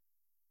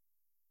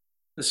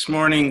This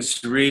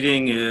morning's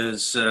reading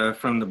is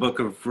from the book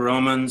of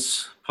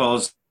Romans,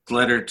 Paul's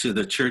letter to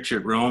the church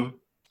at Rome.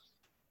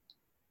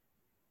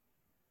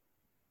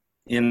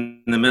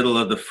 In the middle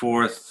of the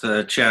fourth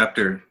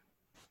chapter.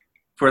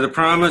 For the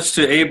promise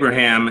to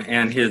Abraham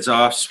and his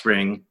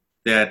offspring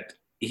that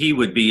he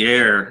would be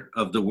heir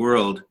of the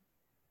world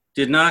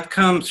did not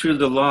come through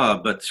the law,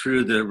 but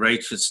through the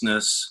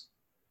righteousness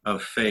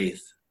of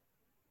faith.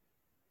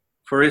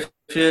 For if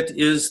it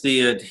is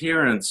the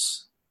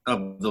adherents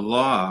of the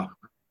law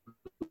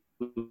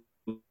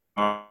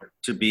are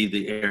to be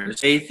the heirs,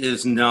 faith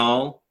is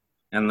null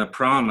and the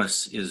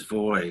promise is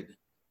void.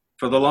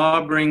 For the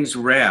law brings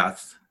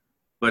wrath,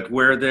 but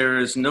where there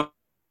is no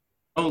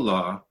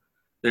law,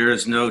 there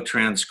is no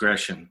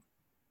transgression.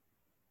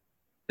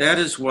 That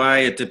is why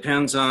it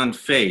depends on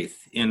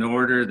faith in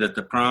order that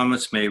the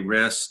promise may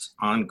rest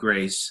on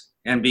grace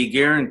and be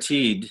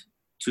guaranteed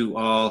to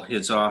all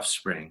his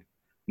offspring,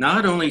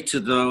 not only to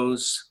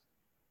those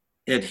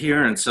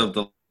adherents of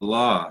the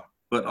law,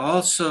 but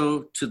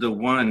also to the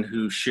one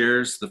who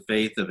shares the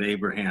faith of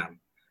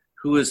Abraham,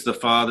 who is the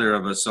father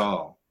of us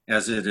all.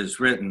 As it is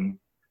written,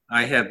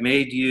 I have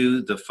made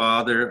you the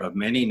father of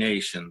many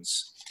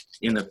nations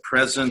in the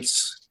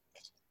presence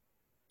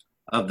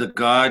of the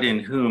God in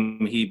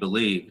whom he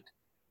believed,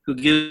 who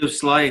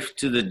gives life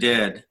to the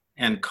dead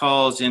and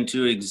calls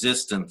into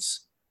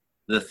existence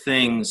the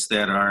things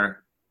that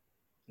are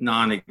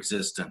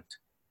non-existent.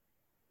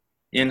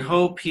 In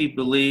hope he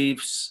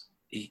believed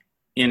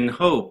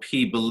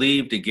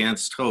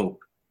against hope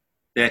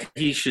that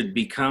he should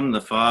become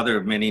the father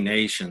of many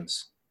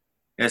nations.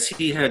 As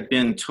he had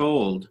been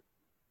told,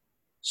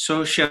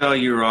 so shall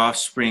your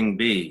offspring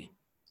be.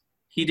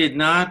 He did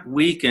not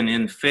weaken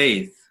in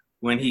faith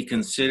when he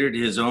considered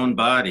his own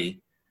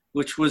body,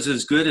 which was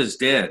as good as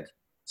dead,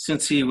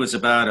 since he was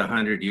about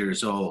 100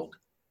 years old,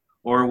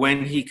 or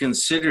when he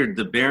considered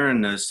the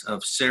barrenness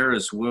of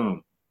Sarah's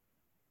womb.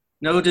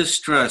 No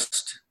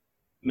distrust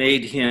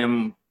made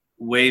him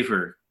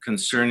waver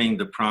concerning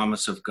the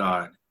promise of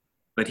God,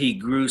 but he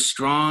grew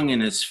strong in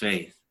his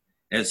faith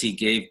as he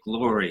gave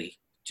glory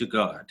to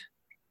God,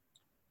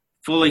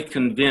 fully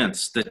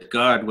convinced that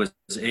God was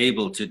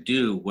able to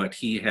do what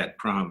he had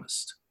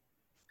promised.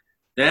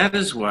 That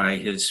is why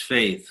his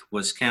faith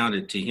was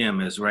counted to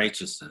him as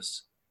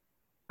righteousness.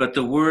 But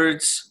the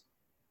words,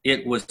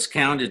 it was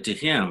counted to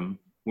him,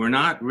 were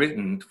not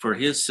written for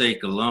his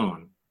sake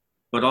alone,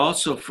 but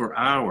also for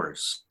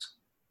ours.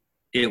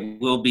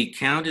 It will be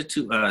counted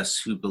to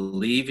us who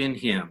believe in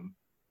him,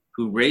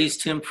 who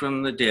raised him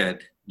from the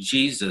dead,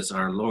 Jesus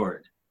our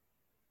Lord,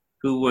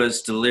 who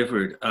was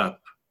delivered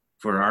up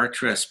for our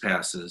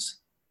trespasses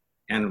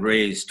and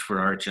raised for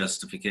our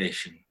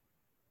justification.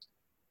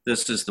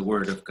 This is the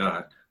word of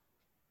God.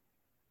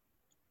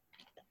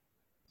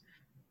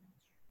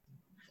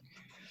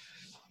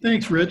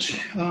 Thanks,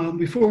 Rich.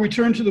 Before we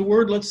turn to the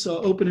word, let's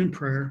open in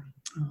prayer.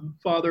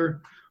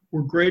 Father,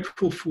 we're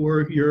grateful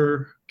for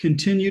your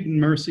continued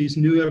mercies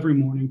new every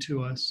morning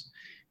to us.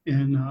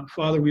 And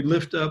Father, we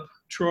lift up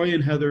Troy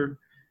and Heather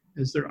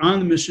as they're on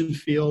the mission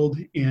field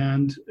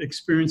and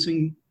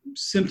experiencing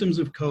symptoms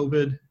of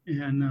COVID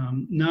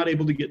and not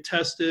able to get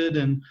tested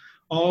and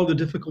all the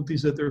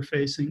difficulties that they're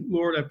facing.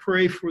 Lord, I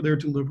pray for their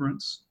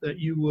deliverance, that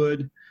you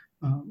would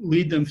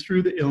lead them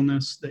through the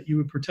illness, that you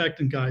would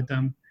protect and guide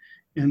them.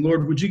 And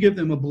Lord, would you give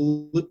them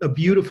a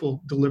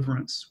beautiful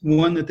deliverance,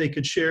 one that they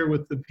could share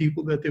with the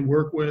people that they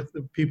work with,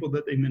 the people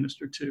that they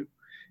minister to.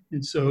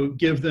 And so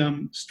give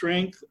them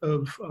strength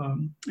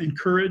and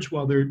courage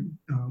while they're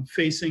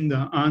facing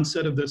the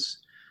onset of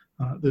this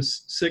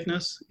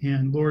sickness.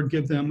 And Lord,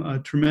 give them a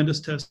tremendous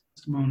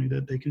testimony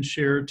that they can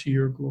share to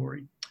your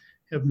glory.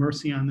 Have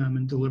mercy on them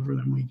and deliver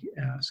them, we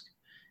ask.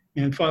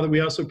 And Father,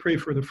 we also pray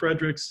for the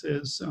Fredericks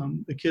as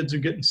the kids are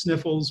getting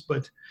sniffles,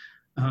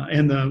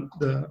 and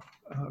the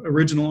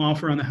original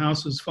offer on the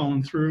house has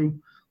fallen through.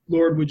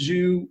 Lord, would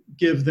you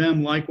give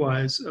them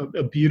likewise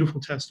a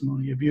beautiful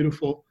testimony, a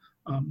beautiful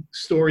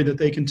story that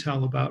they can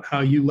tell about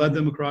how you led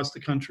them across the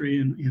country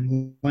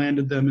and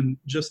landed them in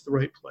just the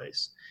right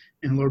place.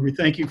 And Lord, we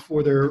thank you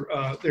for their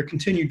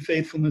continued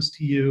faithfulness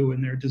to you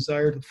and their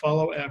desire to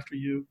follow after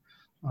you.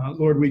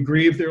 Lord, we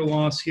grieve their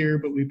loss here,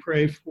 but we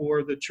pray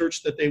for the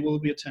church that they will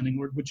be attending.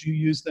 Lord, would you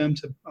use them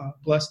to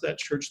bless that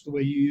church the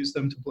way you use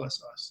them to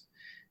bless us?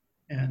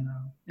 And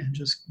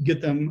just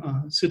get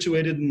them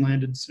situated and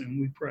landed soon,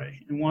 we pray.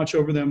 And watch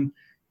over them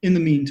in the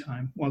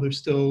meantime while they're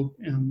still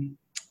in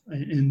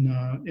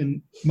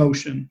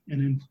motion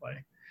and in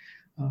play.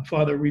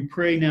 Father, we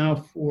pray now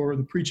for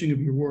the preaching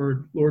of your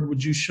word. Lord,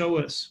 would you show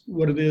us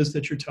what it is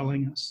that you're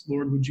telling us?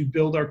 Lord, would you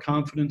build our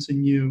confidence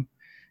in you?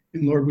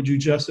 And Lord, would you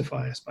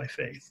justify us by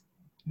faith?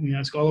 We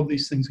ask all of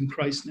these things in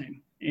Christ's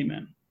name.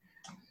 Amen.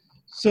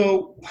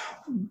 So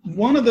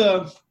one of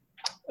the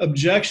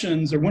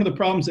objections, or one of the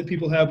problems that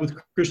people have with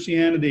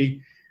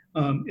Christianity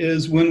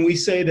is when we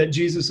say that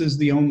Jesus is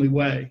the only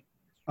way.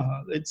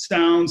 It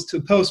sounds to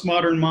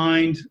postmodern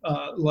mind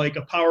like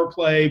a power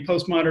play.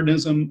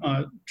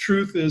 Postmodernism,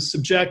 truth is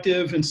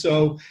subjective, and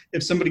so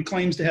if somebody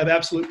claims to have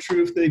absolute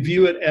truth, they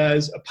view it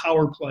as a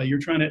power play. You're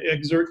trying to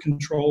exert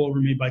control over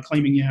me by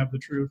claiming you have the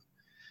truth.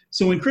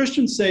 So when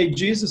Christians say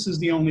Jesus is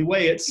the only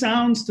way, it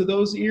sounds to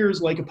those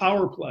ears like a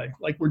power play,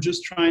 like we're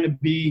just trying to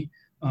be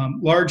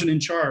large and in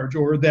charge,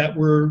 or that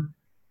we're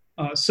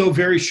so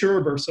very sure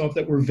of ourselves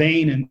that we're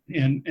vain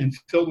and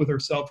filled with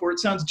ourselves, or it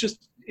sounds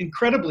just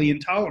incredibly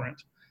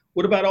intolerant.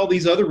 What about all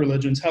these other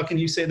religions? How can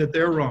you say that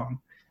they're wrong?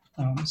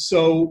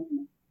 So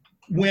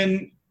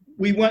when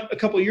we went a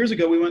couple of years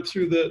ago, we went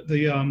through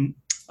the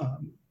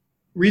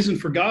Reason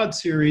for God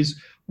series.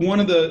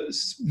 One of the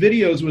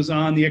videos was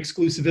on the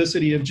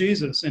exclusivity of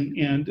Jesus.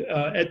 And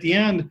at the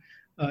end,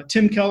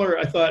 Tim Keller,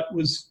 I thought,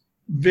 was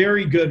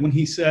very good when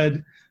he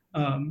said,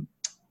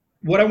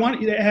 what I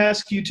want you to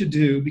ask you to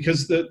do,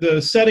 because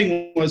the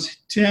setting was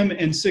Tim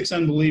and 6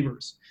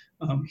 unbelievers.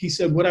 He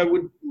said, what I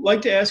would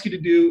like to ask you to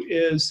do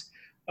is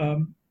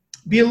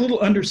be a little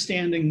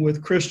understanding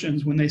with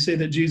Christians when they say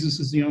that Jesus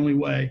is the only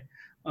way.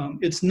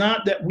 It's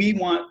not that we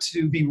want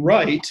to be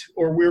right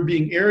or we're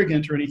being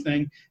arrogant or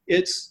anything.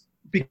 It's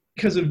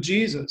because of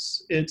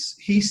Jesus.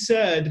 He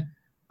said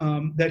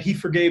that he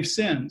forgave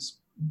sins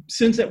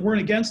that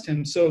weren't against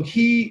him. So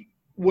he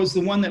was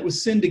the one that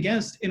was sinned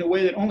against in a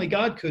way that only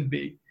God could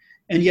be.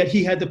 And yet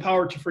he had the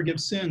power to forgive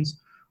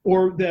sins.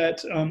 Or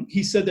that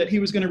he said that he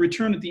was going to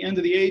return at the end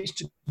of the age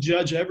to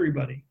judge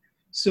everybody.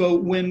 So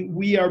when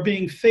we are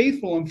being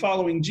faithful and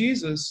following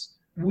Jesus,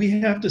 we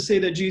have to say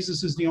that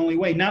Jesus is the only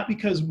way, not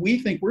because we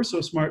think we're so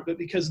smart, but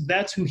because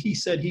that's who he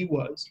said he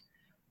was.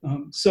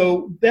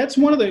 So that's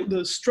one of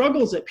the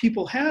struggles that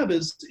people have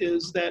is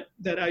that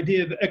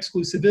idea of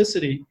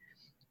exclusivity.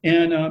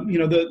 And,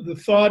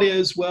 the thought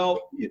is,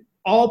 well,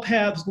 all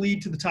paths lead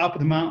to the top of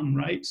the mountain,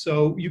 right?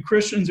 So you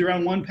Christians are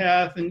on one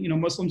path and,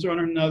 Muslims are on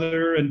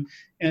another,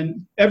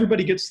 and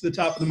everybody gets to the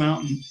top of the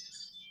mountain.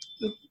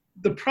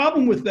 The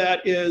problem with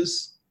that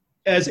is,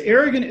 as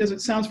arrogant as it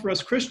sounds for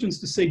us Christians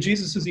to say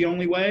Jesus is the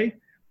only way,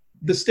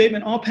 the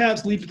statement all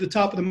paths lead to the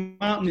top of the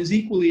mountain is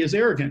equally as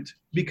arrogant,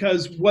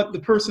 because what the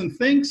person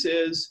thinks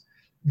is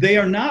they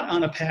are not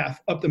on a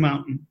path up the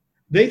mountain.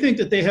 They think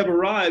that they have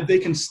arrived. They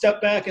can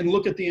step back and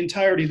look at the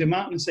entirety of the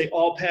mountain and say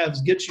all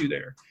paths get you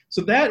there.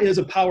 So that is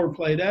a power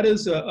play. That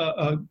is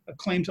a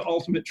claim to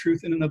ultimate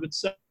truth in and of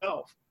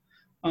itself.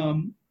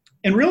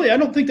 And really, I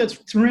don't think that's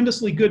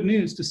tremendously good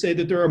news to say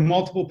that there are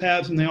multiple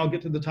paths and they all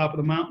get to the top of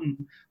the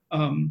mountain.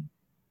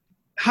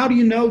 How do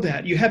you know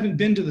that? You haven't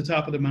been to the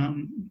top of the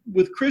mountain.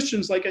 With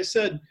Christians, like I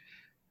said,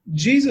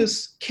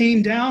 Jesus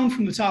came down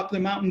from the top of the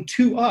mountain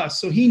to us,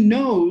 so he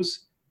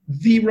knows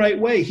the right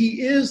way.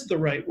 He is the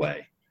right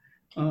way.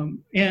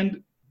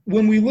 And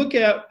when we look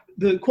at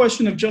the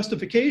question of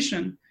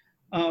justification,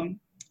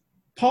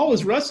 Paul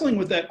is wrestling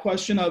with that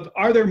question of,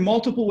 are there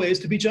multiple ways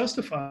to be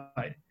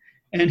justified?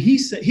 And he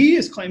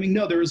is claiming,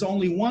 no, there is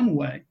only one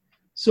way.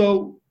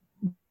 So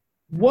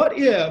what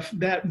if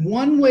that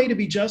one way to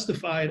be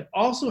justified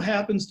also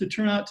happens to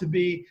turn out to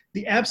be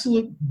the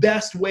absolute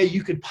best way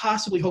you could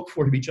possibly hope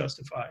for to be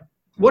justified?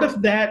 What if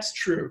that's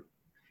true?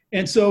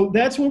 And so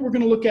that's what we're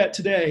going to look at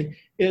today,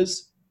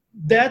 is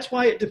that's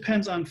why it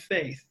depends on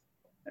faith.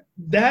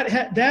 That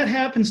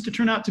happens to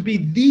turn out to be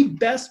the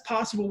best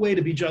possible way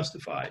to be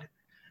justified.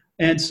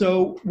 And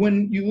so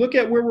when you look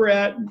at where we're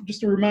at,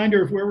 just a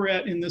reminder of where we're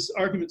at in this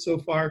argument so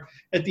far,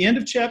 at the end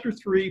of chapter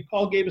 3,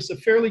 Paul gave us a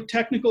fairly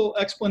technical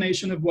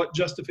explanation of what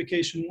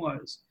justification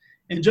was.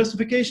 And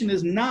justification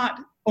is not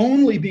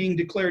only being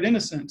declared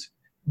innocent,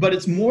 but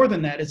it's more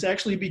than that. It's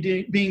actually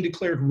being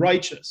declared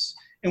righteous.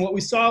 And what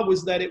we saw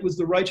was that it was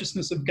the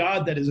righteousness of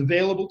God that is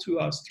available to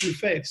us through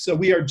faith. So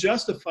we are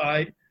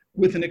justified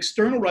with an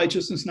external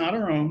righteousness, not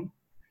our own,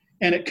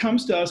 and it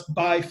comes to us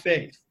by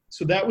faith.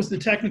 So that was the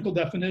technical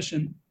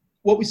definition.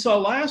 What we saw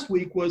last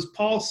week was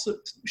Paul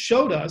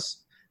showed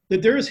us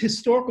that there is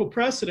historical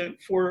precedent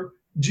for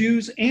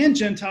Jews and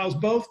Gentiles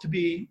both to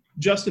be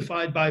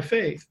justified by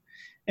faith.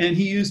 And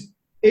he used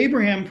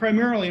Abraham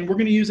primarily, and we're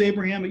going to use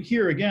Abraham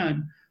here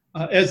again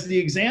as the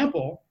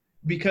example,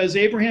 because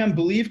Abraham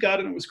believed God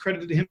and it was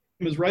credited to him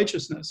as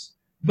righteousness.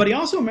 But he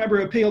also,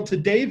 remember, appealed to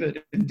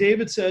David. And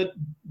David said,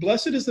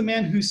 blessed is the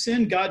man whose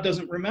sin God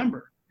doesn't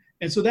remember.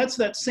 And so that's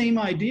that same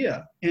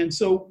idea. And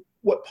so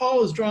what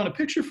Paul has drawn a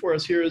picture for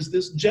us here is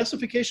this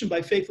justification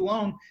by faith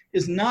alone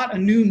is not a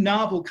new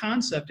novel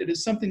concept. It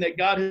is something that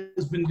God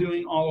has been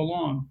doing all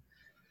along.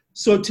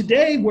 So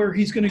today, where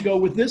he's going to go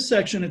with this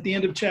section at the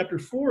end of chapter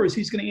 4 is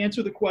he's going to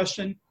answer the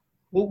question,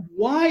 well,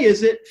 why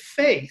is it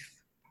faith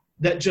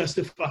that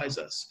justifies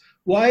us?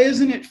 Why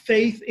isn't it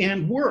faith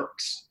and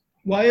works?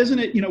 Why isn't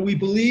it, we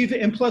believe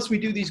and plus we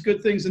do these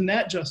good things and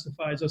that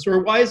justifies us? Or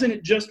why isn't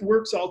it just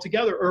works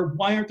altogether? Or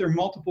why aren't there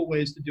multiple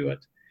ways to do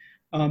it?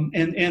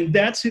 And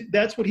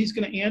that's what he's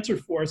going to answer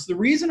for us. The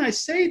reason I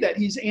say that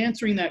he's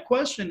answering that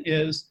question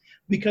is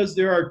because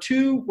there are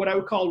two what I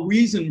would call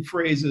reason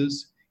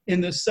phrases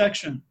in this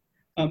section.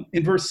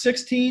 In verse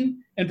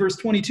 16 and verse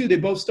 22, they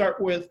both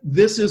start with,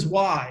 this is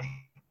why.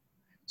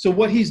 So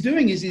what he's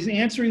doing is he's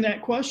answering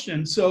that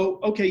question.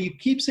 So, okay, you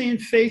keep saying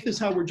faith is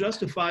how we're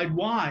justified.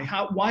 Why?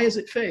 Why is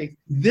it faith?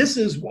 This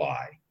is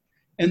why.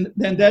 And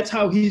then that's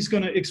how he's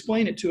going to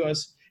explain it to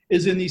us,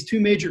 is in these two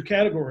major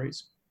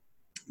categories.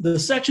 The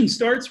section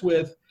starts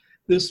with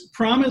this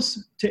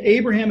promise to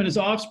Abraham and his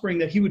offspring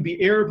that he would be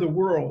heir of the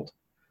world.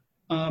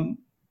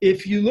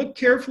 If you look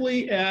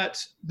carefully at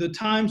the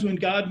times when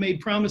God made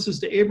promises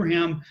to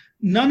Abraham,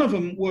 none of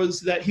them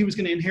was that he was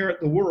going to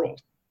inherit the world.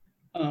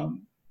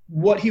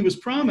 What he was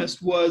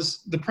promised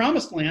was the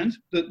promised land,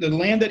 the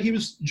land that he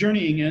was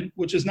journeying in,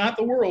 which is not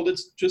the world,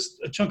 it's just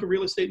a chunk of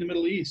real estate in the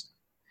Middle East.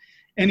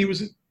 And he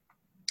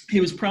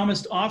was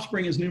promised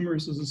offspring as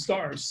numerous as the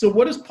stars. So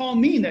what does Paul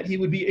mean that he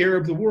would be heir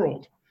of the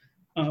world?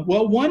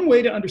 Well, one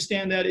way to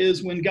understand that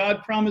is when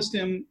God promised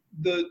him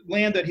the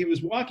land that he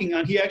was walking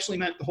on, he actually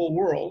meant the whole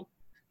world.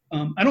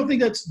 I don't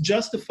think that's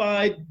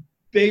justified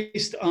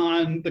based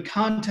on the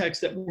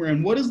context that we're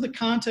in. What is the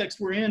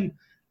context we're in?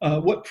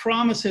 What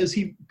promise has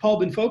Paul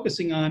been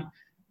focusing on?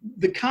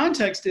 The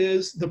context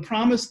is the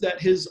promise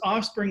that his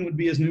offspring would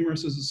be as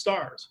numerous as the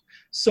stars.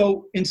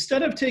 So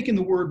instead of taking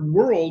the word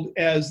world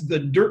as the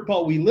dirt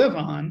ball we live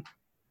on,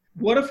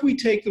 what if we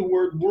take the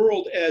word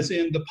world as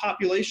in the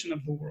population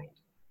of the world?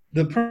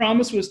 The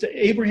promise was to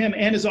Abraham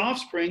and his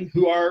offspring,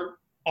 who are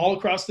all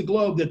across the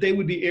globe, that they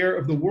would be heir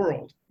of the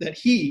world, that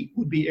he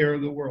would be heir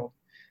of the world.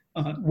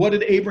 What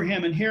did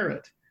Abraham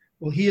inherit?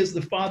 Well, he is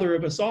the father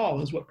of us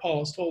all, is what Paul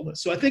has told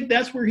us. So I think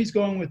that's where he's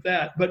going with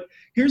that. But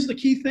here's the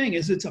key thing,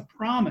 is it's a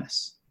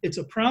promise. It's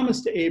a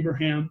promise to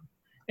Abraham,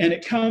 and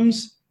it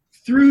comes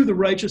through the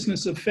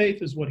righteousness of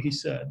faith, is what he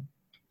said.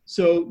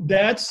 So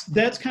that's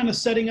kind of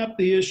setting up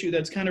the issue.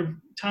 That's kind of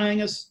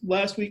tying us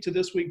last week to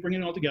this week,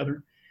 bringing it all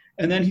together.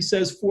 And then he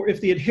says, for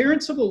if the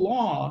adherents of the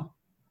law,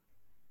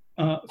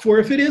 for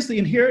if it is the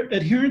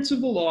adherents of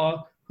the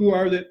law who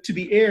are to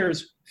be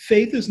heirs,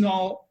 faith is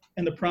null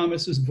and the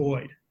promise is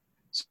void.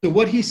 So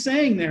what he's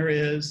saying there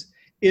is,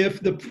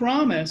 if the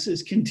promise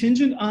is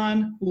contingent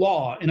on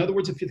law, in other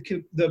words, if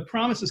the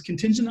promise is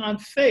contingent on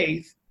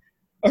faith,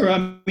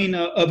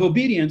 of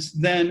obedience,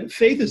 then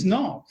faith is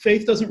null.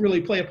 Faith doesn't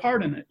really play a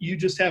part in it. You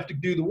just have to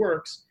do the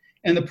works.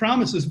 And the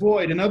promise is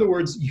void. In other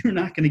words, you're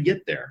not going to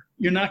get there.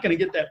 You're not going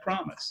to get that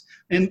promise.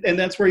 And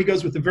that's where he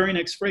goes with the very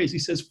next phrase. He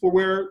says,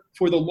 for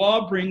the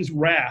law brings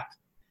wrath,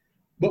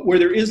 but where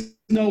there is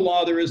no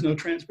law, there is no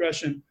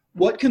transgression.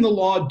 What can the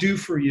law do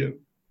for you?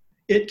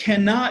 It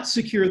cannot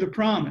secure the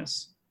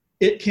promise.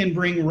 It can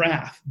bring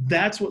wrath.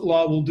 That's what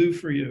law will do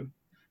for you.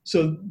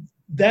 So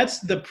that's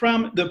the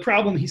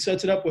problem he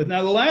sets it up with.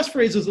 Now, the last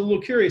phrase is a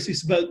little curious. He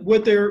says, but where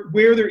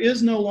there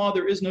is no law,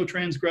 there is no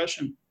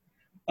transgression.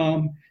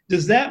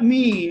 Does that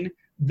mean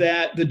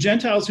that the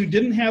Gentiles who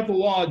didn't have the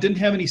law didn't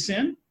have any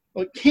sin?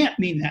 Well, it can't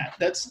mean that.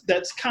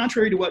 That's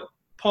contrary to what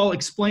Paul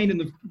explained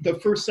in the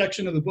first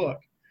section of the book.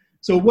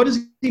 So what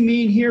does he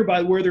mean here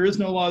by where there is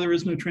no law, there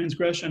is no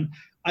transgression?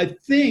 I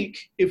think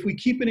if we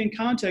keep it in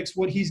context,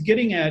 what he's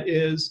getting at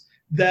is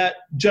that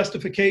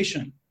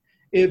justification.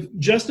 If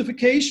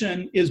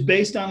justification is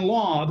based on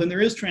law, then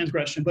there is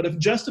transgression. But if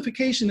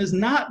justification is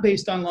not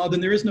based on law,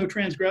 then there is no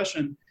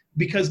transgression,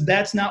 because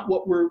that's not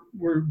what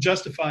we're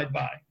justified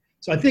by.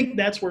 So I think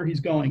that's where he's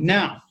going.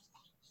 Now,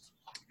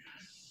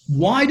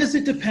 why does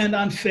it depend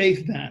on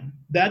faith then?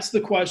 That's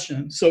the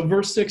question. So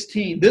verse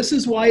 16, this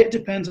is why it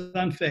depends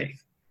on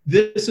faith.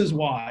 This is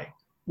why.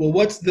 Well,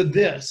 what's the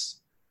this?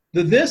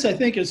 The this, I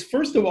think, is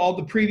first of all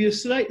the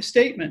previous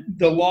statement.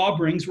 The law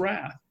brings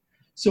wrath.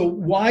 So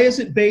why is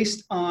it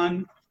based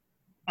on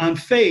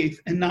faith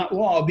and not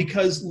law?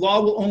 Because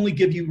law will only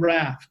give you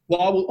wrath.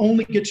 Law will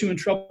only get you in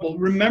trouble.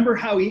 Remember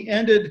how he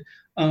ended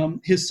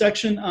his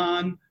section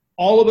on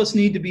all of us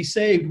need to be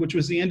saved, which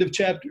was the end of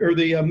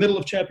the middle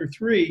of chapter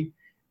 3.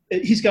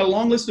 He's got a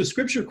long list of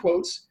scripture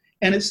quotes,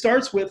 and it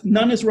starts with,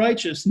 none is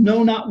righteous,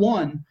 no, not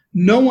one.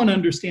 No one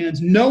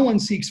understands, no one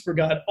seeks for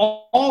God.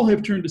 All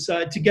have turned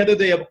aside. Together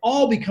they have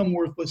all become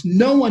worthless.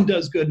 No one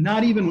does good,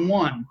 not even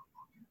one.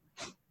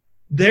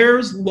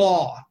 There's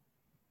law.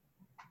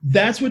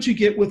 That's what you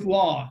get with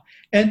law.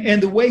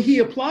 And the way he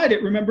applied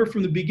it, remember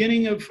from the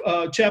beginning of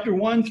chapter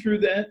 1 through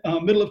the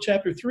middle of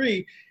chapter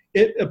 3,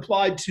 it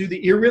applied to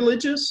the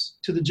irreligious,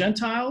 to the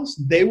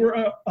Gentiles. They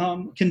were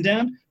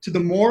condemned. To the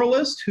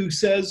moralist who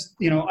says,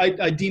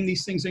 I deem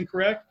these things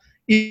incorrect.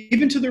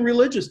 Even to the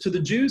religious, to the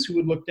Jews who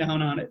would look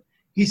down on it.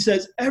 He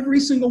says every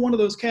single one of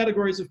those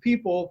categories of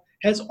people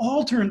has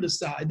all turned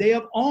aside. They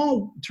have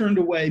all turned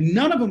away.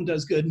 None of them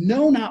does good.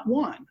 No, not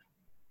one.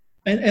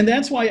 And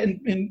that's why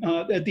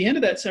at the end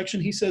of that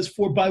section, he says,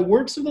 for by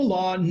works of the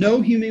law,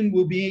 no human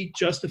will be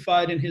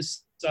justified in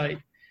his sight,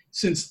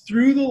 since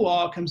through the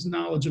law comes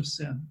knowledge of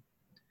sin.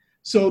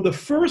 So the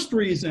first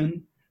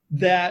reason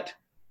that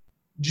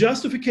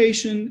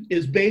justification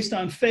is based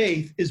on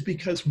faith is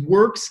because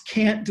works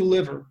can't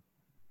deliver.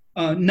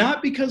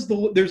 Not because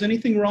there's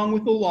anything wrong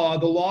with the law.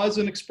 The law is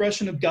an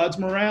expression of God's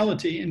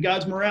morality, and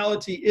God's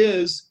morality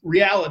is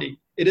reality.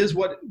 It is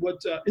what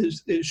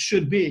it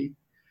should be.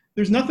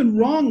 There's nothing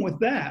wrong with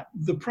that.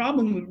 The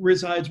problem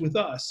resides with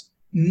us.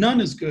 None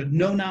is good,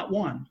 no, not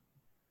one.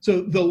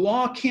 So the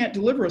law can't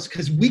deliver us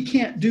because we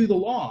can't do the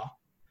law.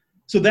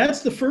 So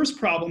that's the first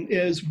problem,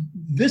 is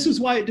this is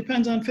why it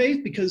depends on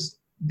faith, because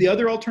the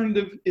other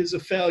alternative is a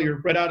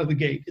failure right out of the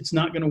gate. It's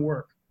not going to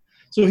work.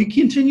 So he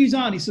continues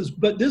on. He says,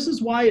 but this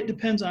is why it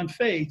depends on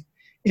faith,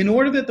 in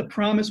order that the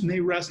promise may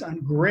rest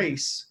on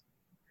grace.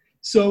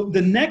 So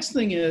the next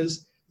thing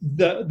is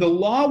the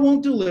law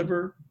won't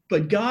deliver,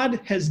 but God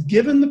has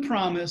given the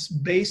promise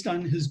based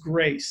on his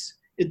grace.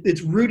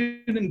 It's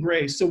rooted in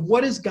grace. So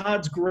what is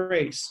God's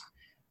grace?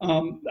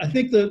 I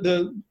think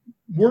the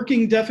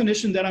working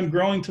definition that I'm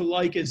growing to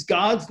like is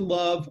God's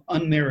love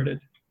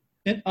unmerited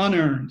and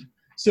unearned.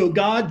 So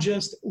God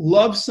just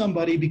loves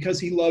somebody because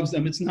he loves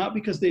them. It's not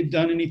because they've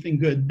done anything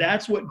good.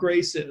 That's what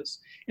grace is.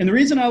 And the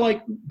reason I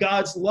like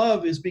God's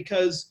love is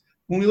because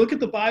when we look at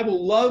the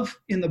Bible, love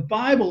in the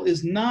Bible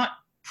is not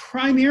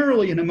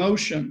primarily an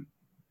emotion.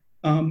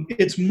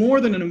 It's more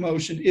than an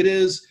emotion. It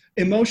is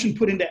emotion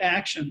put into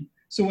action.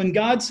 So when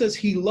God says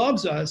he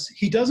loves us,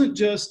 he doesn't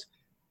just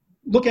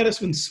look at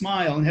us and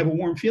smile and have a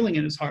warm feeling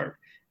in his heart.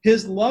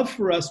 His love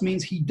for us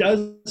means he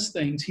does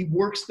things. He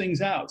works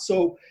things out.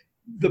 So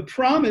the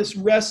promise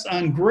rests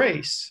on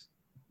grace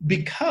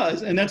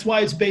because, and that's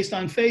why it's based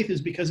on faith,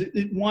 is because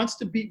it wants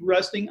to be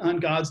resting on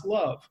God's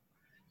love.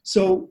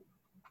 So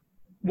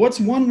what's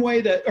one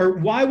way that, or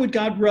why would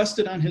God rest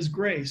it on his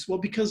grace? Well,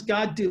 because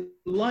God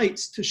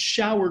delights to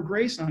shower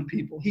grace on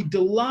people. He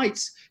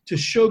delights to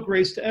show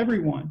grace to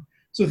everyone.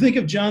 So think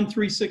of John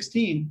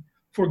 3:16.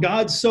 For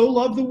God so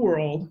loved the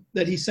world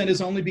that he sent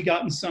his only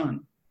begotten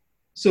son.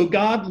 So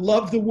God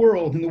loved the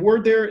world. And the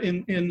word there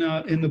in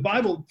the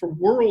Bible for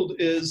world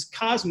is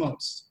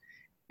cosmos.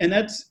 And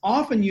that's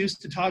often used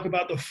to talk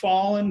about the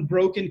fallen,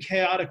 broken,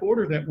 chaotic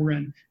order that we're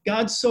in.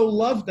 God so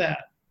loved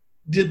that.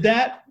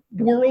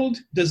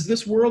 Does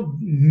this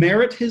world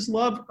merit his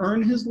love,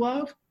 earn his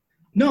love?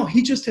 No,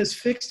 he just has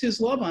fixed his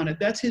love on it.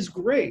 That's his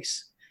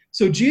grace.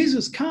 So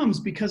Jesus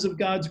comes because of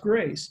God's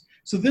grace.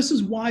 So this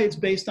is why it's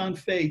based on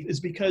faith, is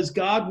because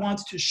God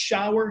wants to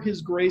shower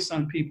his grace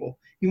on people.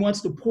 He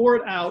wants to pour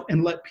it out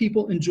and let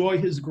people enjoy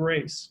his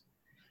grace.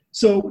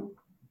 So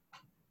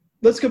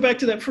let's go back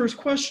to that first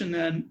question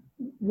then.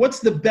 What's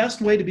the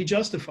best way to be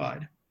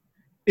justified?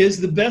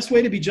 Is the best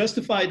way to be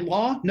justified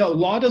law? No,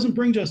 law doesn't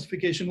bring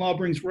justification. Law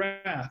brings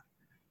wrath.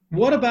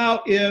 What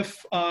about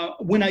if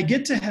when I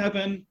get to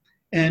heaven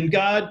and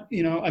God,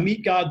 I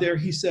meet God there,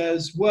 he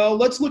says, well,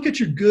 let's look at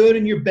your good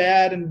and your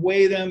bad and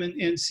weigh them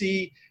and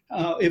see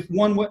if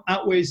one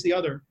outweighs the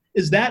other.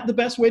 Is that the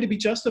best way to be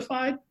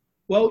justified?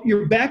 Well,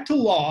 you're back to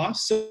law,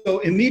 so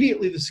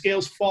immediately the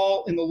scales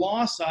fall in the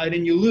law side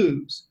and you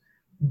lose.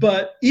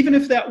 But even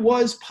if that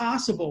was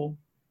possible,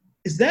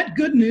 is that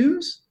good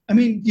news? I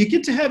mean, you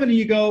get to heaven and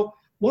you go,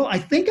 well, I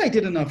think I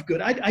did enough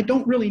good. I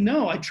don't really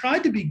know. I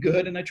tried to be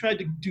good and I tried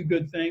to do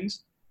good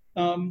things.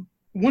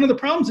 One of the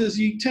problems is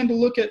you tend to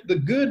look at the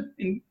good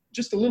in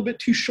just a little bit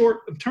too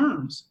short of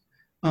terms.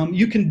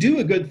 You can do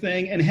a good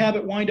thing and have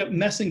it wind up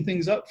messing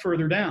things up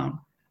further down.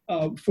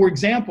 For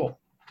example,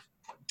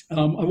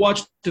 I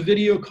watched a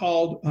video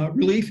called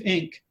Relief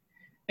Inc.,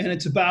 and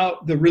it's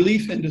about the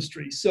relief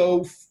industry.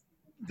 So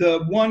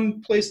the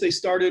one place they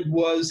started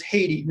was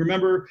Haiti.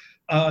 Remember,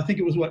 I think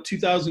it was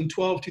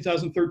 2012,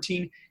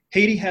 2013,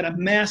 Haiti had a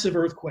massive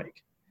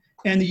earthquake.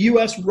 And the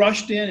U.S.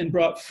 rushed in and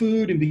brought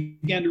food and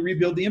began to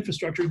rebuild the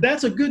infrastructure.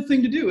 That's a good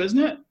thing to do, isn't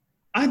it?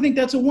 I think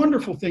that's a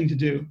wonderful thing to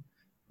do.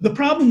 The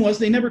problem was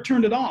they never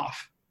turned it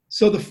off.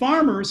 So the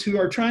farmers who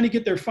are trying to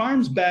get their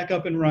farms back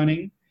up and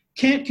running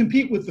can't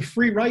compete with the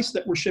free rice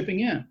that we're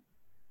shipping in.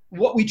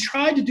 What we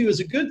tried to do as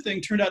a good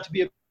thing turned out to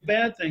be a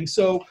bad thing.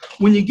 So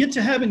when you get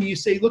to heaven and you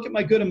say, look at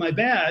my good and my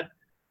bad,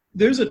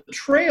 there's a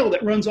trail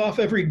that runs off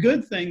every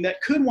good thing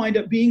that could wind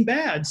up being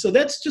bad. So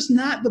that's just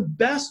not the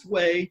best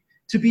way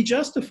to be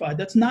justified.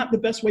 That's not the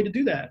best way to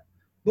do that.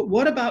 But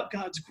what about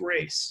God's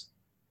grace?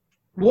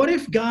 What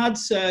if God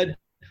said,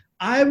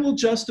 I will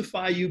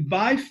justify you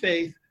by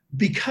faith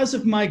because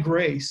of my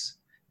grace,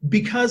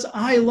 because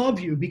I love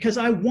you, because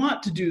I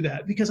want to do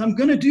that, because I'm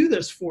going to do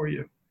this for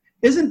you?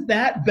 Isn't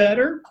that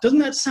better? Doesn't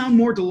that sound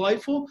more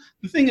delightful?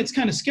 The thing that's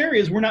kind of scary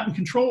is we're not in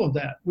control of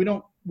that.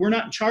 We're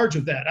not in charge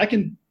of that. I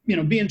can,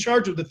 be in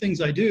charge of the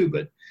things I do,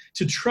 but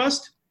to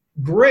trust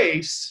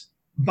grace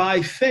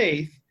by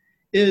faith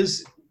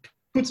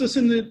puts us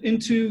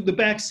into the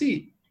back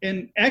seat.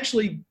 And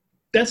actually,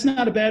 that's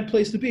not a bad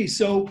place to be.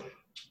 So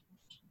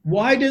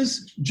why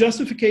does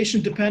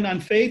justification depend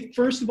on faith?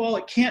 First of all,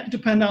 it can't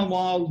depend on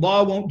law.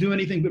 Law won't do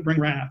anything but bring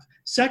wrath.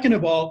 Second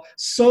of all,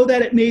 so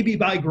that it may be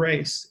by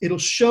grace. It'll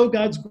show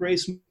God's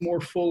grace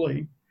more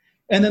fully.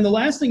 And then the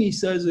last thing he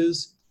says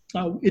is,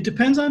 it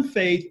depends on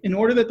faith in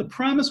order that the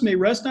promise may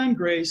rest on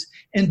grace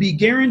and be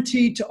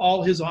guaranteed to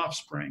all his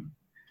offspring.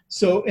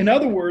 So in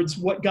other words,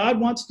 what God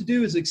wants to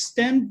do is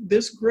extend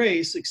this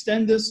grace,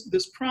 extend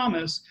this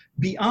promise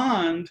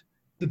beyond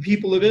the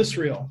people of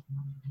Israel.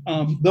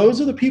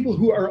 Those are the people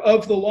who are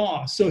of the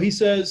law. So he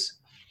says,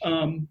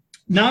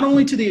 not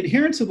only to the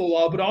adherents of the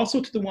law, but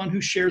also to the one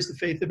who shares the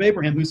faith of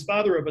Abraham, who's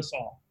father of us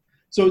all.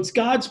 So it's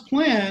God's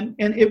plan,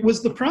 and it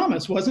was the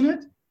promise, wasn't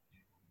it?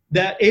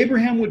 that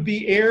Abraham would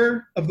be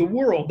heir of the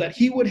world, that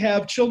he would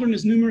have children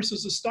as numerous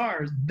as the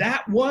stars.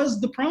 That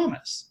was the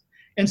promise.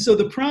 And so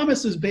the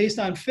promise is based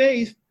on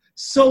faith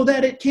so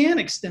that it can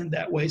extend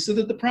that way, so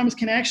that the promise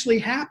can actually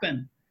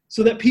happen,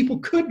 so that people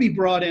could be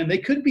brought in. They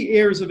could be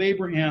heirs of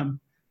Abraham.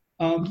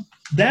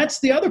 That's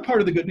the other part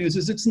of the good news,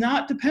 is it's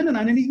not dependent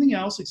on anything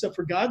else except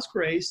for God's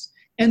grace.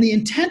 And the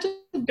intent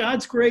of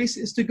God's grace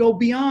is to go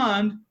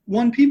beyond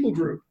one people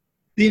group.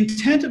 The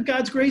intent of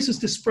God's grace is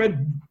to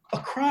spread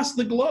across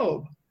the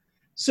globe.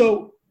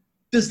 So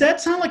does that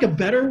sound like a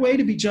better way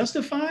to be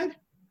justified?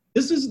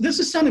 This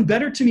is sounding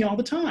better to me all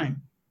the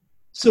time.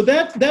 So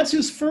that's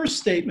his first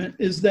statement,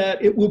 is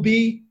that it will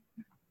be,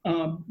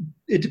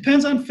 it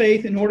depends on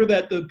faith in order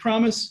that the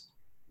promise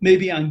may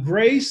be on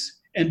grace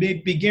and may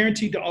be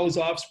guaranteed to all his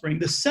offspring.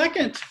 The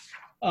second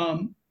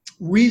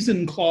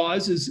reason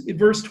clause is in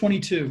verse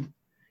 22.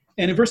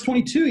 And in verse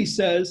 22, he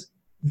says,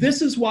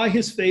 this is why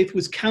his faith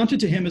was counted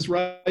to him as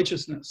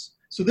righteousness.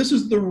 So this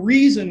is the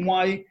reason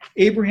why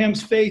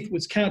Abraham's faith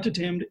was counted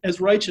to him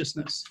as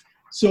righteousness.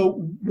 So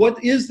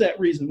what is that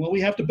reason? Well, we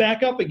have to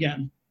back up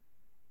again.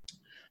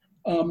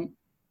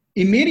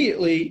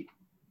 Immediately,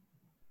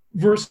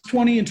 verse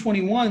 20 and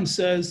 21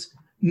 says,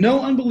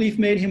 no unbelief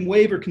made him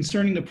waver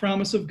concerning the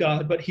promise of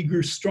God, but he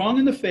grew strong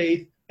in the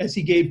faith as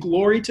he gave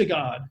glory to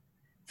God,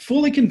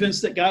 fully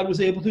convinced that God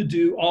was able to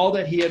do all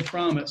that he had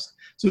promised.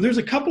 So there's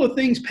a couple of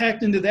things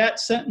packed into that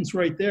sentence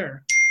right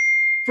there.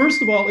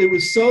 First of all, it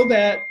was so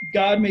that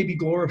God may be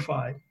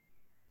glorified.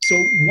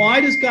 So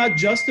why does God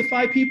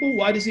justify people?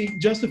 Why does he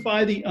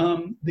justify the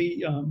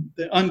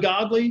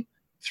ungodly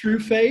through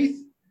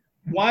faith?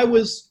 Why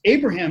was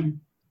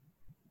Abraham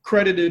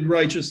credited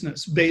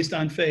righteousness based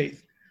on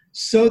faith?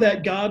 So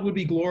that God would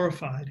be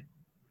glorified.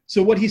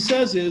 So what he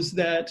says is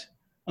that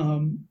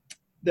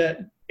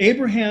that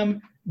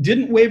Abraham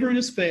didn't waver in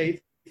his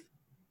faith,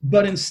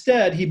 but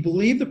instead he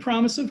believed the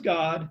promise of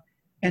God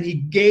and he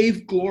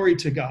gave glory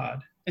to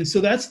God. And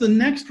so that's the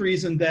next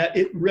reason, that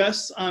it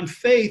rests on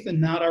faith and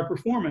not our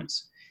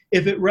performance.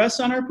 If it rests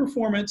on our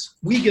performance,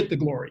 we get the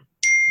glory.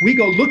 We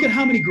go, look at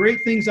how many great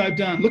things I've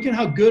done. Look at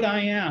how good I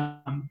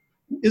am.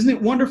 Isn't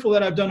it wonderful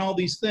that I've done all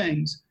these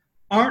things?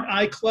 Aren't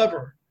I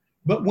clever?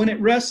 But when it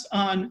rests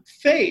on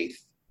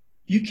faith,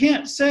 you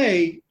can't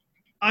say,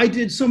 I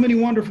did so many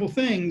wonderful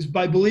things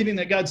by believing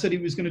that God said he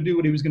was going to do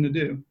what he was going to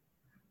do.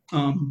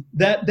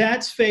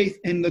 That's faith,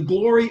 and the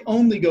glory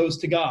only goes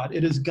to God.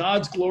 It is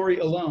God's glory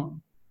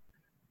alone.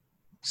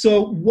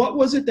 So what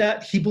was it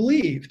that he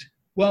believed?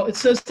 Well, it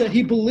says that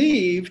he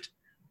believed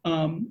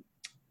that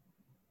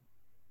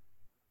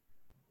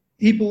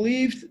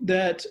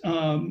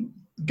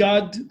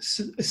God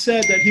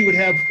said that he would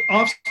have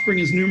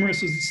offspring as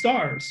numerous as the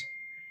stars.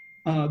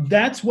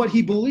 That's what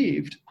he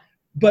believed.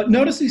 But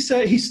notice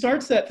he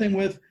starts that thing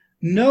with,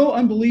 no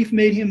unbelief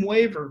made him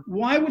waver.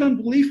 Why would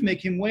unbelief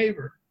make him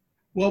waver?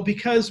 Well,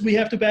 because we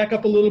have to back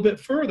up a little bit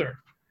further.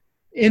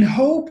 In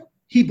hope,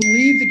 he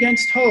believed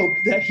against hope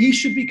that he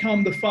should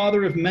become the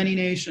father of many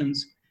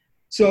nations.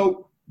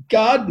 So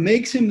God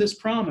makes him this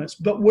promise.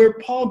 But where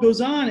Paul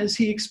goes on is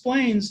he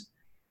explains,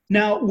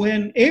 now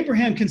when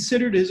Abraham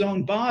considered his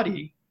own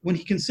body, when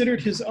he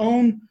considered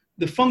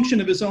the function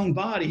of his own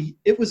body,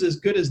 it was as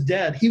good as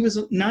dead. He was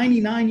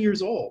 99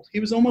 years old. He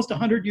was almost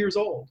 100 years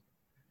old.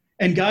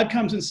 And God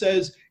comes and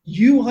says,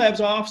 you will have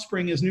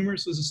offspring as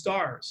numerous as the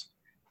stars.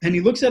 And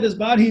he looks at his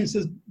body and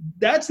says,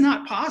 that's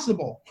not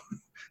possible.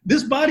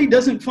 This body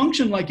doesn't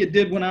function like it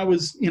did when I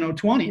was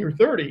 20 or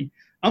 30.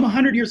 I'm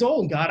 100 years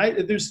old,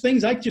 God. There's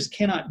things I just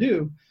cannot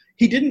do.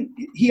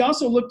 He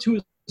also looked to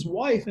his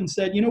wife and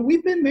said,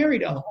 we've been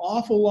married an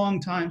awful long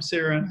time,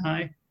 Sarah and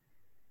I,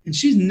 and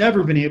she's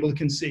never been able to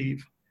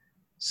conceive.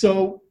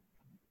 So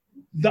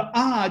the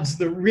odds,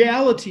 the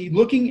reality,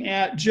 looking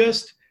at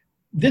just,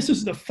 this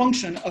is the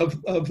function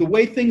of the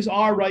way things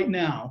are right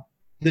now,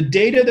 the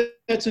data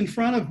that's in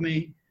front of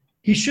me,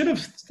 he should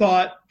have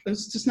thought,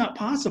 it's just not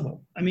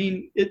possible. I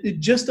mean,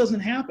 it just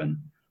doesn't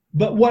happen.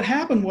 But what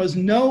happened was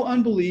no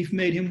unbelief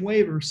made him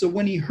waver. So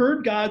when he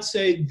heard God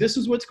say, this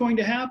is what's going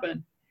to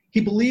happen, he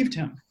believed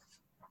him.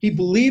 He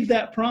believed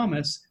that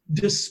promise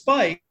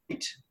despite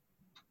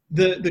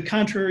the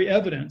contrary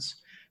evidence.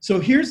 So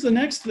here's the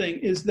next thing,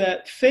 is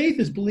that faith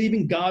is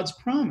believing God's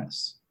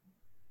promise.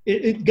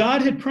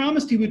 God had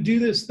promised he would do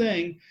this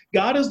thing.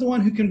 God is the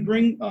one who can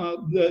bring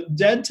the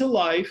dead to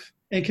life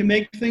and can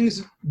make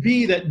things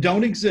be that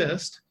don't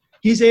exist.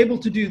 He's able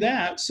to do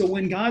that. So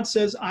when God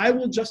says, I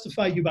will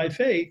justify you by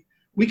faith,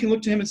 we can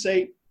look to him and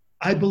say,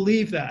 I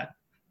believe that.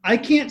 I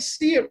can't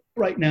see it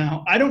right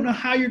now. I don't know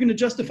how you're going to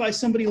justify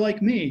somebody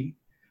like me,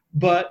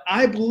 but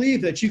I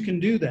believe that you can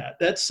do that.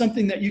 That's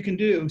something that you can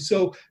do.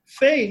 So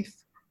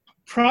faith,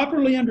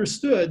 properly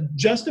understood,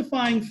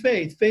 justifying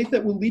faith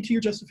that will lead to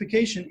your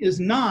justification, is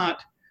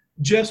not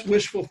just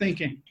wishful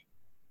thinking.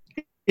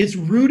 It's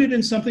rooted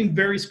in something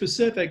very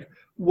specific.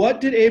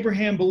 What did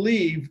Abraham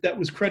believe that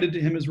was credited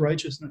to him as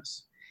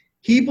righteousness?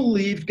 He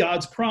believed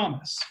God's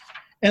promise.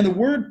 And the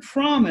word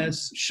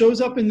promise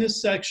shows up in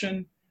this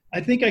section, I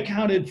think I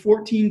counted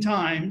 14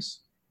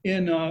 times.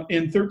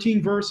 in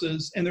 13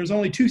 verses, and there's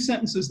only 2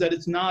 sentences that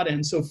it's not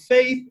in. So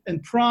faith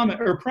and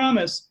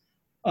promise.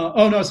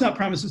 Oh no, it's not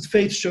promise. It's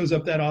faith shows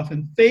up that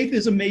often. Faith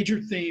is a major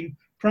theme.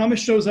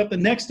 Promise shows up the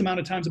next amount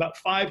of times, about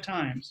 5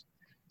 times.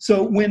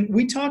 So when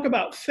we talk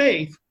about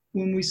faith,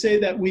 when we say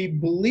that we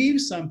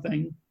believe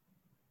something,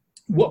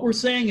 what we're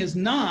saying is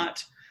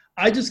not,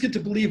 I just get to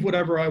believe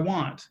whatever I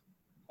want.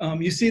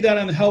 You see that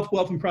on the health,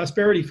 wealth, and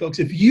prosperity, folks.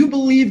 If you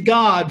believe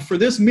God for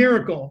this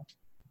miracle,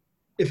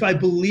 if I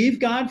believe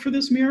God for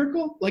this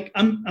miracle, like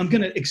I'm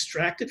going to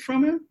extract it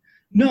from him?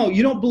 No,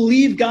 you don't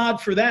believe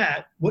God for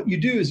that. What you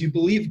do is you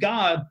believe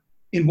God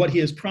in what he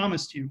has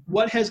promised you.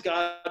 What has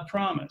God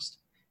promised?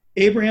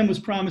 Abraham was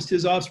promised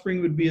his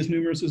offspring would be as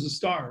numerous as the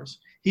stars.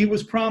 He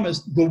was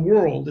promised the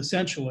world,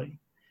 essentially.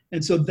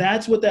 And so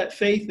that's what that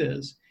faith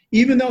is.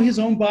 Even though his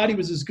own body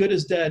was as good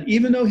as dead,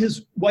 even though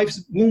his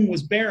wife's womb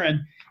was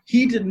barren,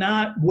 he did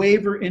not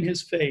waver in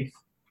his faith.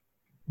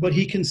 But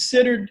he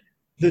considered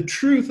the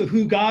truth of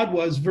who God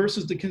was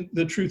versus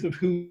the truth of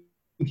who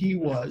he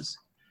was.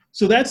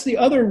 So that's the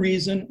other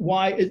reason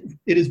why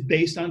it is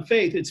based on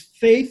faith. It's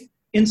faith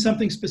in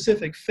something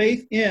specific,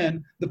 faith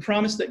in the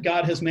promise that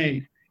God has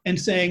made, and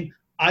saying,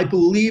 I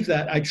believe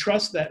that, I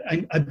trust that,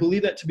 I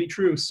believe that to be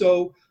true.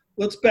 So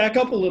let's back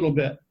up a little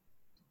bit.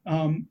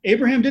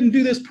 Abraham didn't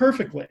do this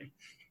perfectly.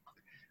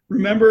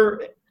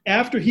 Remember,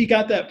 after he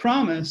got that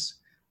promise,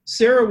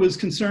 Sarah was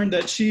concerned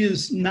that she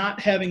is not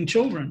having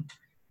children.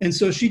 And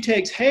so she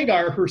takes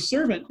Hagar, her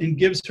servant, and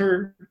gives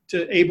her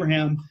to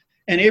Abraham.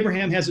 And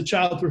Abraham has a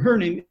child through her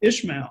named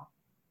Ishmael.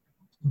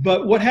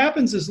 But what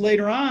happens is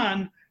later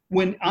on,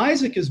 when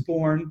Isaac is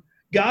born,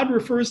 God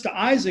refers to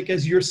Isaac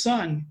as your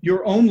son,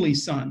 your only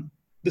son.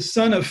 The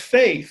son of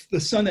faith, the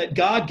son that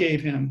God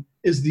gave him,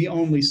 is the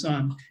only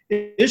son.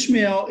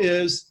 Ishmael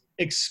is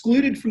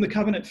excluded from the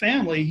covenant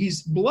family.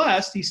 He's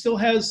blessed. He still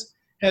has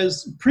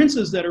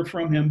princes that are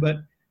from him, but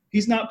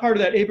he's not part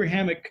of that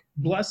Abrahamic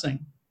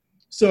blessing.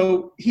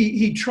 So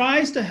he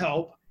tries to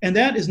help, and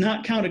that is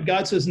not counted.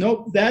 God says,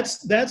 nope, that's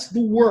the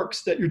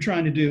works that you're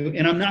trying to do,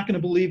 and I'm not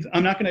going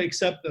to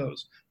accept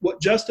those. What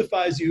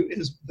justifies you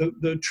is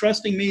the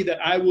trusting me that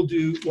I will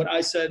do what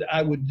I said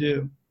I would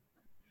do.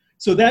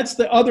 So that's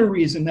the other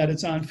reason that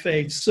it's on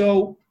faith.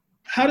 So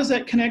how does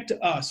that connect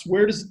to us?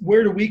 Where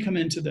do we come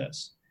into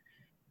this?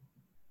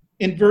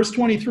 In verse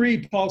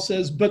 23, Paul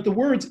says, but the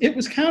words, it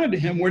was counted to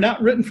him, were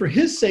not written for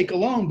his sake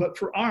alone, but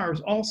for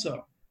ours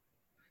also.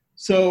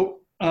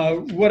 So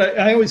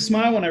I always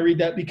smile when I read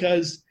that,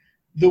 because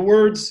the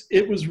words,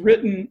 it was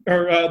written,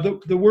 or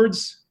the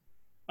words,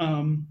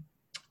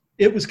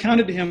 it was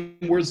counted to him,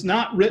 was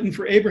not written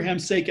for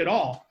Abraham's sake at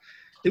all.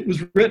 It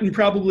was written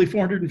probably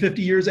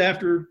 450 years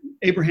after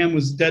Abraham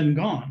was dead and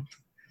gone.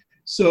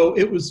 So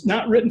it was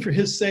not written for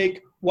his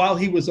sake while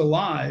he was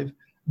alive,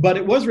 but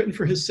it was written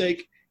for his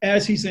sake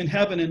as he's in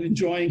heaven and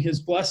enjoying his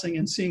blessing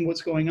and seeing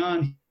what's going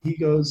on. He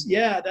goes,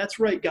 yeah, that's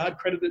right. God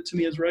credited it to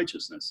me as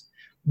righteousness.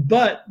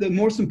 But the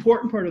most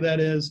important part of that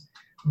is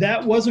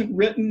that wasn't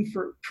written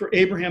for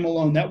Abraham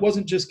alone. That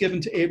wasn't just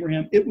given to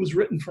Abraham. It was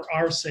written for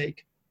our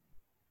sake.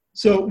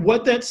 So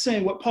what that's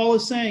saying, what Paul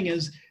is saying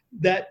is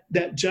that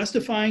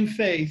justifying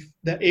faith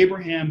that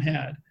Abraham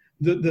had,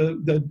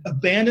 the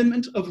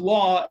abandonment of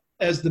law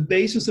as the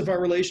basis of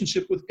our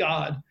relationship with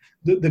God,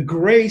 the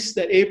grace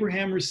that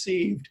Abraham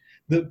received,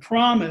 the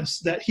promise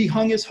that he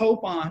hung his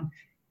hope on,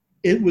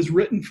 it was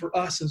written for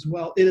us as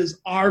well. It is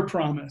our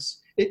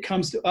promise. It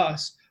comes to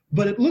us.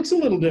 But it looks a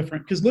little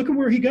different, because look at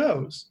where he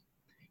goes.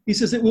 He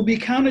says, it will be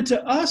counted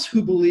to us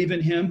who believe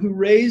in him, who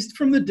raised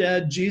from the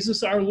dead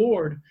Jesus our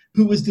Lord,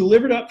 who was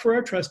delivered up for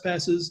our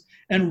trespasses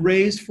and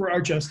raised for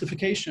our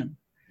justification.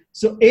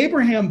 So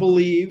Abraham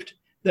believed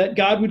that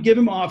God would give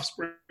him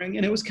offspring,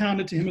 and it was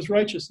counted to him as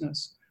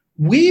righteousness.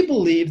 We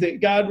believe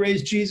that God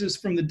raised Jesus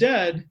from the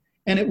dead,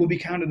 and it will be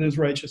counted as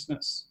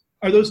righteousness.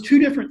 Are those two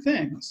different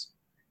things?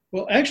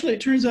 Well, actually,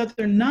 it turns out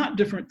they're not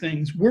different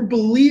things. We're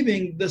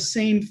believing the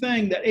same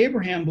thing that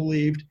Abraham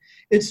believed.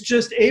 It's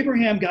just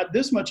Abraham got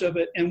this much of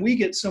it, and we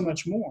get so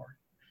much more.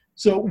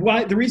 So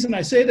the reason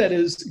I say that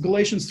is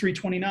Galatians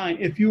 3:29.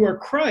 If you are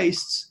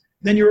Christ's,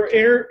 then you're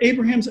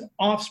Abraham's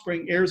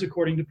offspring, heirs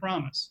according to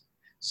promise.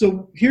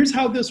 So here's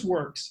how this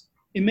works.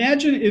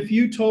 Imagine if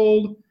you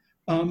told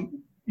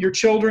your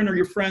children or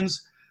your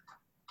friends,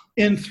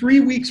 in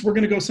 3 weeks, we're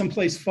going to go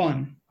someplace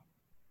fun.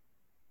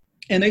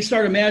 And they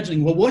start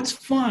imagining, well, what's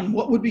fun?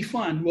 What would be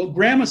fun? Well,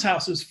 grandma's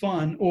house is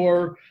fun,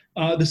 or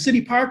the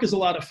city park is a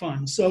lot of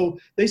fun. So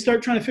they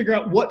start trying to figure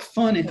out what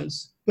fun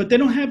is, but they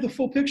don't have the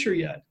full picture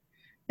yet.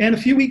 And a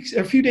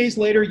few days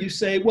later, you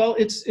say, well,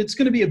 it's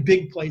going to be a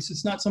big place.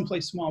 It's not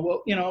someplace small.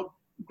 Well,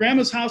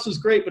 grandma's house is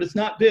great, but it's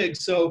not big.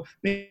 So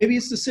maybe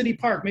it's the city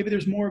park. Maybe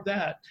there's more of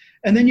that.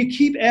 And then you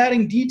keep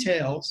adding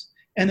details.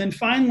 And then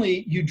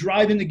finally, you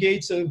drive in the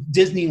gates of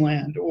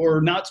Disneyland or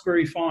Knott's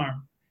Berry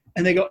Farm.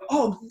 And they go,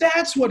 oh,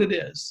 that's what it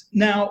is.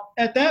 Now,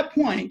 at that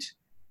point,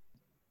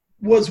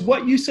 was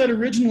what you said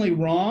originally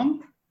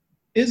wrong?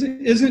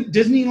 Isn't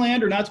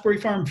Disneyland or Knott's Berry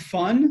Farm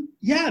fun?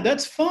 Yeah,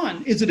 that's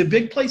fun. Is it a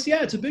big place?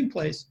 Yeah, it's a big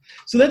place.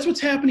 So that's what's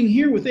happening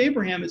here with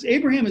Abraham, is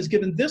Abraham is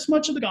given this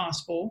much of the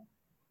gospel.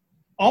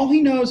 All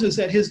he knows is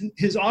that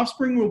his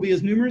offspring will be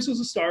as numerous as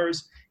the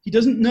stars. He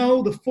doesn't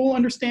know the full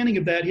understanding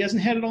of that. He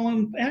hasn't had it all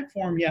in back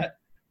form yet,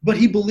 but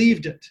he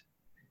believed it.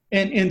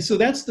 And so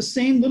that's the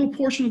same little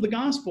portion of the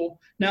gospel.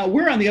 Now,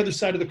 we're on the other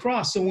side of the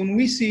cross. So when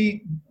we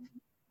see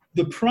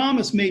the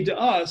promise made to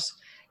us,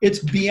 it's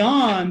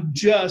beyond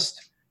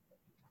just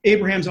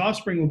Abraham's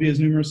offspring will be as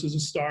numerous as the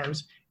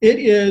stars. It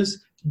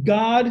is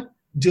God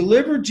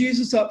delivered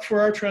Jesus up for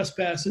our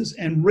trespasses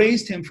and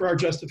raised him for our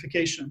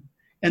justification.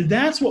 And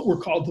that's what we're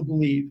called to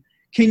believe.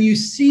 Can you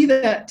see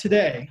that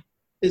today?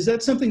 Is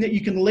that something that you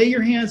can lay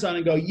your hands on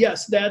and go,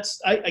 yes,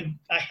 I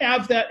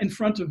have that in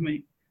front of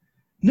me?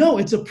 No,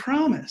 it's a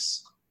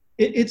promise.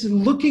 It's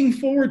looking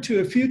forward to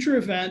a future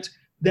event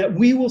that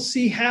we will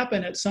see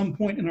happen at some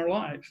point in our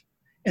life.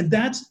 And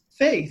that's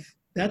faith.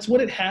 That's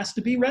what it has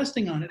to be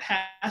resting on. It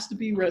has to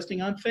be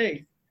resting on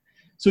faith.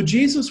 So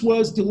Jesus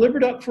was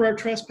delivered up for our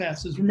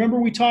trespasses. Remember,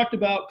 we talked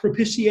about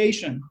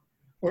propitiation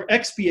or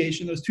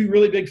expiation, those two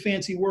really big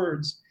fancy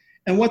words.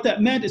 And what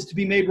that meant is to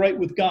be made right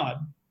with God.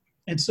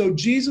 And so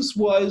Jesus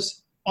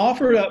was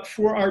offered up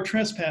for our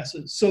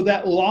trespasses. So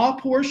that law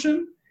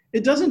portion,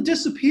 it doesn't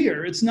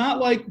disappear. It's not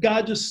like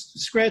God just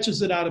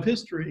scratches it out of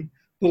history.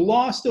 The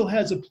law still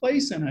has a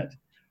place in it.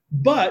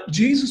 But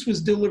Jesus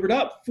was delivered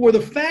up for the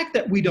fact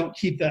that we don't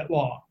keep that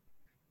law.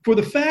 For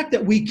the fact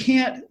that we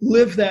can't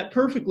live that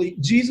perfectly,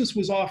 Jesus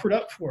was offered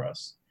up for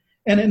us.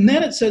 And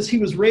then it says he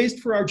was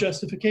raised for our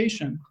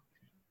justification.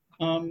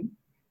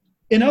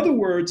 In other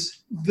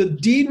words, the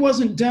deed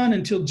wasn't done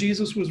until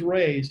Jesus was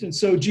raised. And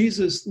so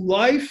Jesus'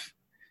 life,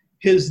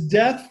 his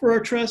death for our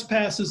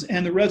trespasses,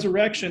 and the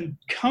resurrection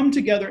come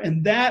together,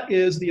 and that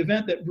is the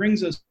event that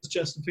brings us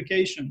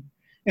justification.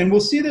 And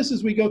we'll see this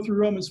as we go through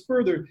Romans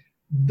further.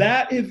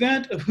 That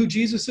event of who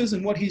Jesus is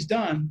and what he's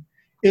done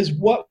is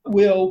what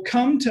will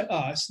come to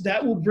us.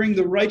 That will bring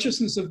the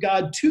righteousness of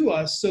God to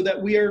us so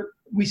that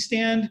we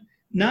stand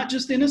not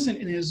just innocent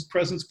in his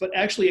presence, but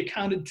actually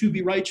accounted to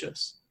be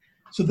righteous.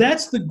 So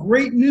that's the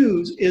great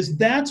news, is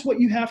that's what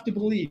you have to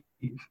believe.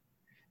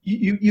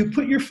 You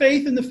put your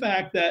faith in the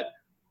fact that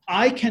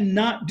I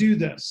cannot do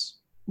this.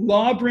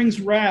 Law brings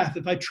wrath.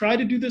 If I try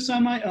to do this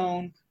on my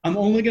own, I'm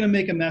only going to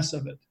make a mess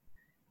of it.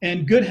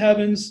 And good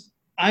heavens,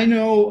 I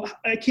know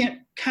I can't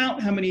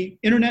count how many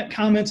internet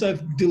comments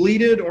I've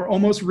deleted or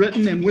almost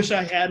written and wish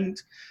I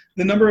hadn't.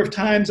 The number of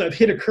times I've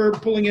hit a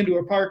curb pulling into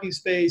a parking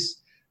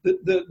space.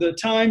 The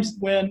times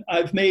when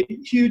I've made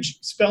huge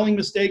spelling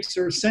mistakes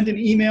or sent an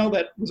email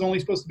that was only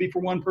supposed to be for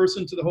one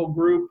person to the whole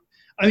group.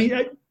 I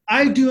mean,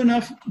 I do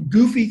enough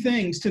goofy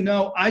things to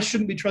know I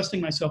shouldn't be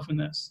trusting myself in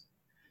this.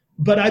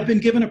 But I've been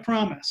given a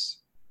promise.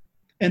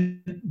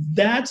 And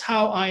that's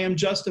how I am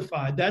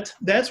justified.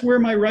 That's where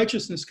my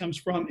righteousness comes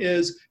from,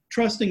 is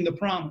trusting the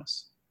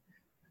promise.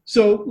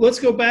 So let's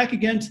go back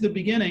again to the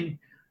beginning.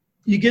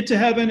 You get to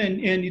heaven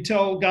and you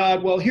tell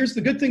God, well, here's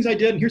the good things I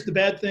did and here's the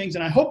bad things.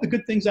 And I hope the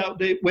good things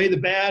outweigh the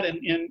bad.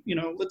 And you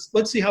know,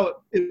 let's see how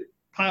it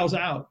piles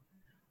out.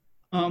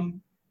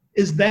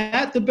 Is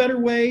that the better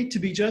way to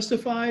be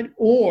justified?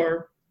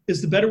 Or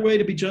is the better way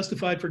to be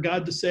justified for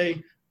God to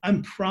say,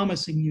 I'm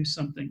promising you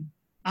something.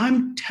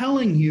 I'm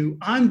telling you,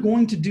 I'm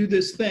going to do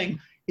this thing.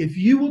 If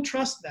you will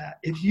trust that,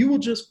 if you will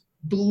just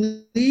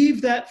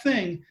believe that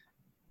thing,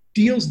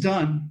 deal's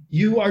done.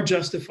 You are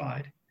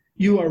justified.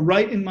 You are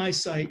right in my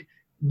sight.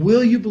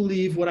 Will you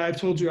believe what I've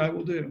told you I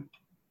will do?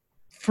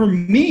 For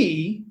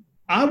me,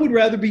 I would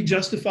rather be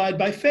justified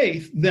by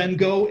faith than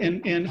go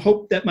and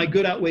hope that my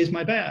good outweighs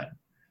my bad.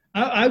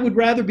 I would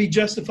rather be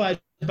justified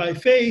by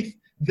faith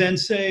than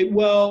say,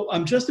 well,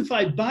 I'm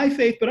justified by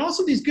faith, but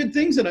also these good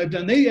things that I've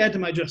done, they add to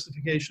my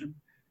justification.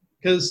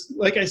 Because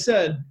like I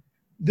said,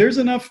 there's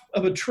enough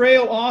of a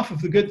trail off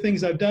of the good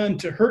things I've done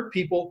to hurt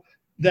people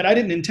that I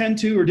didn't intend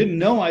to or didn't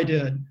know I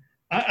did.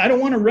 I don't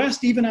want to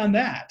rest even on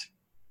that.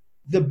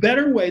 The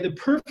better way, the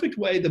perfect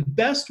way, the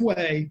best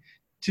way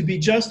to be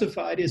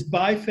justified is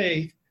by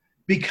faith,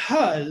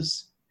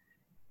 because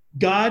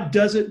God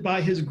does it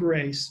by his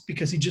grace,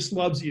 because he just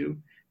loves you.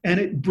 And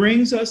it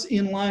brings us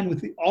in line with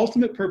the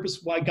ultimate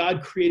purpose why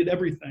God created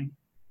everything,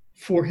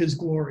 for his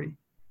glory.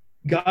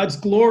 God's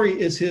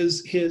glory is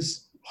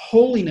his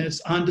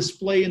holiness on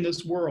display in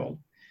this world.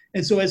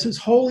 And so as his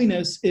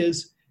holiness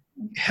is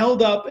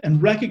held up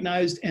and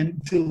recognized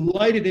and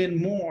delighted in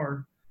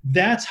more,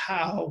 that's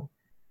how,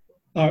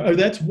 or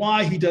that's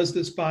why he does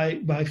this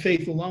by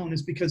faith alone,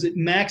 is because it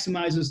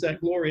maximizes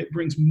that glory. It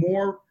brings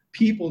more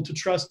people to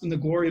trust in the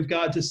glory of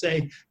God, to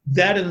say,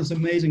 that is an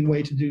amazing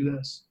way to do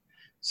this.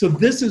 So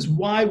this is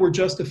why we're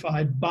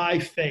justified by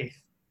faith.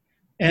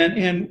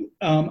 And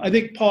I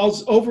think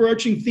Paul's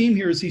overarching theme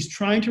here is he's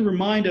trying to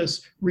remind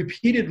us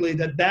repeatedly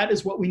that that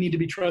is what we need to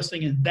be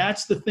trusting in.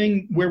 That's the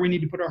thing where we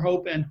need to put our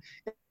hope in.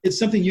 It's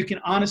something you can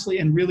honestly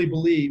and really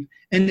believe.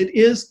 And it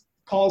is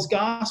Paul's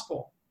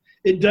gospel.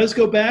 It does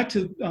go back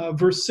to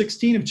verse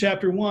 16 of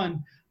chapter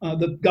 1.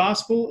 The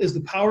gospel is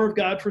the power of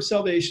God for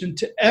salvation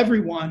to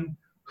everyone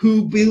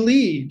who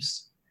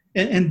believes.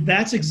 And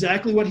that's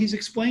exactly what he's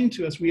explained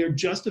to us. We are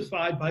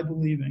justified by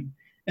believing.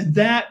 And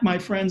that, my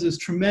friends, is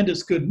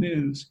tremendous good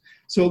news.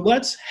 So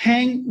let's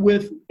hang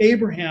with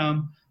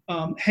Abraham,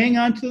 hang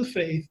on to the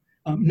faith,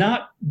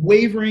 not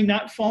wavering,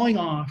 not falling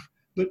off,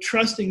 but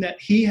trusting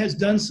that he has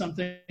done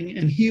something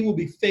and he will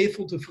be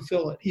faithful to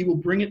fulfill it. He will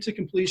bring it to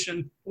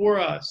completion for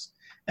us.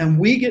 And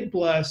we get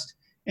blessed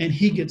and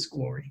he gets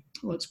glory.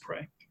 Let's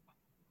pray.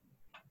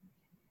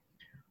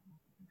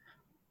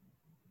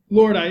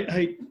 Lord,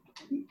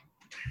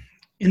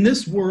 in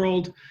this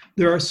world,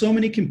 there are so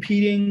many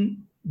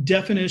competing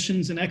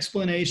definitions and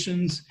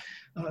explanations,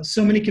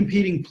 so many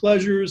competing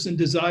pleasures and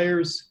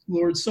desires,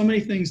 Lord, so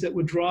many things that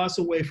would draw us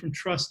away from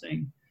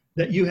trusting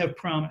that you have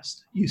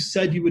promised. You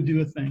said you would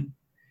do a thing.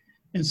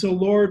 And so,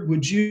 Lord,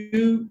 would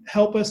you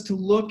help us to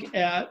look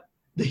at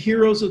the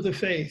heroes of the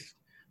faith,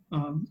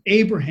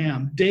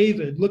 Abraham,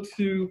 David, look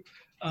through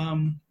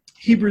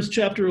Hebrews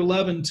chapter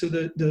 11 to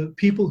the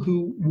people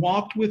who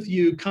walked with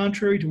you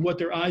contrary to what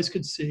their eyes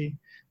could see,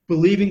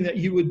 believing that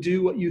you would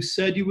do what you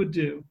said you would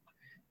do.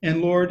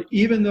 And Lord,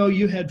 even though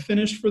you had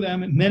finished for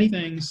them many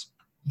things,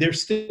 they're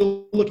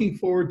still looking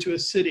forward to a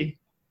city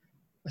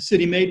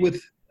made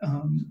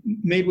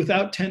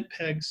without tent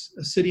pegs,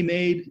 a city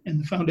made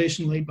and the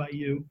foundation laid by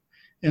you.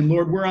 And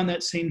Lord, we're on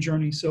that same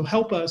journey. So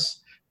help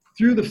us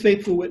through the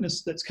faithful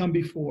witness that's come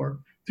before,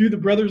 through the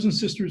brothers and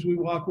sisters we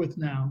walk with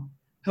now.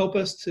 Help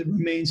us to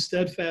remain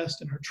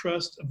steadfast in our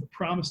trust of the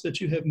promise that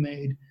you have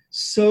made,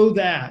 so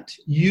that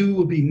you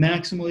will be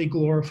maximally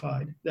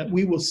glorified, that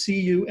we will see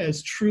you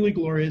as truly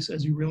glorious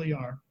as you really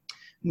are.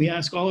 And we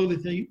ask all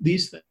of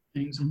these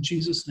things in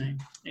Jesus' name.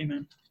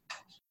 Amen.